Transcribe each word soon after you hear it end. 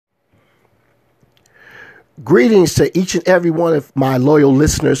Greetings to each and every one of my loyal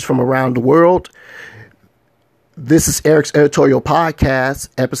listeners from around the world. This is Eric's Editorial Podcast,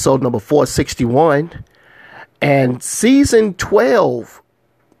 episode number 461. And season 12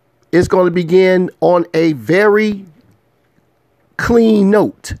 is going to begin on a very clean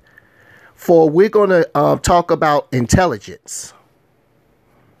note. For we're going to talk about intelligence.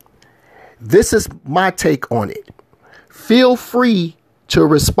 This is my take on it. Feel free to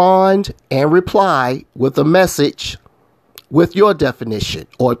respond and reply with a message with your definition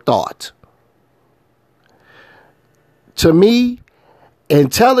or thought. To me,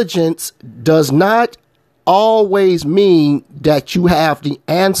 intelligence does not always mean that you have the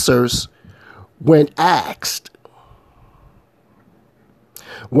answers when asked.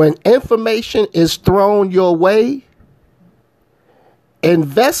 When information is thrown your way,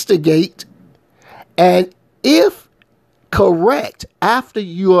 investigate, and if correct after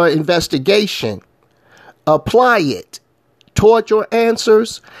your investigation, apply it toward your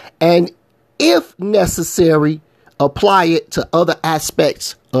answers, and if necessary, apply it to other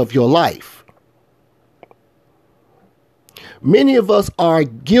aspects of your life. Many of us are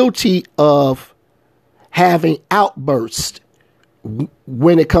guilty of having outbursts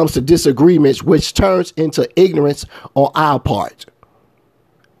when it comes to disagreements, which turns into ignorance on our part.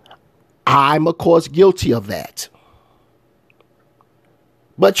 I'm, of course, guilty of that.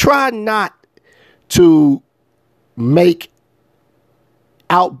 But try not to make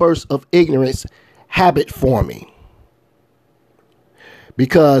outbursts of ignorance habit forming.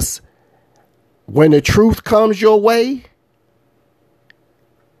 Because when the truth comes your way,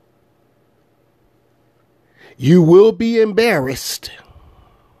 you will be embarrassed.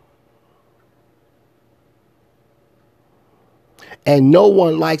 And no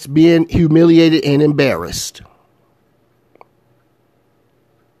one likes being humiliated and embarrassed.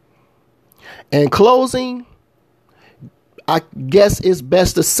 In closing, I guess it's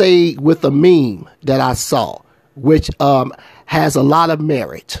best to say with a meme that I saw, which has a lot of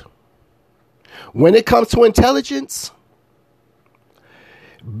merit. When it comes to intelligence,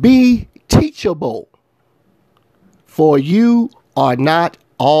 be teachable, for you are not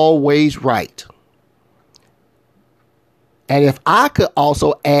always right. And if I could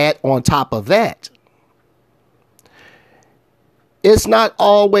also add on top of that, it's not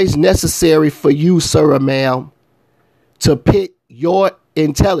always necessary for you, sir or ma'am, to pick your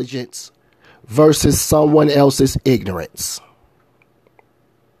intelligence versus someone else's ignorance.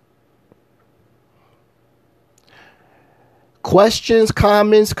 Questions,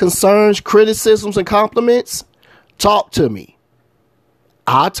 comments, concerns, criticisms, and compliments? Talk to me.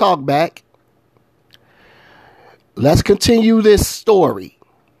 I'll talk back. Let's continue this story.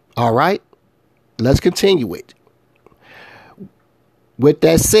 All right? Let's continue it. With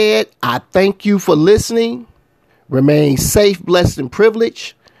that said, I thank you for listening. Remain safe, blessed, and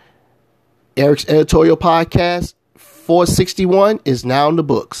privileged. Eric's Editorial Podcast 461 is now in the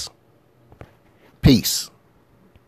books. Peace.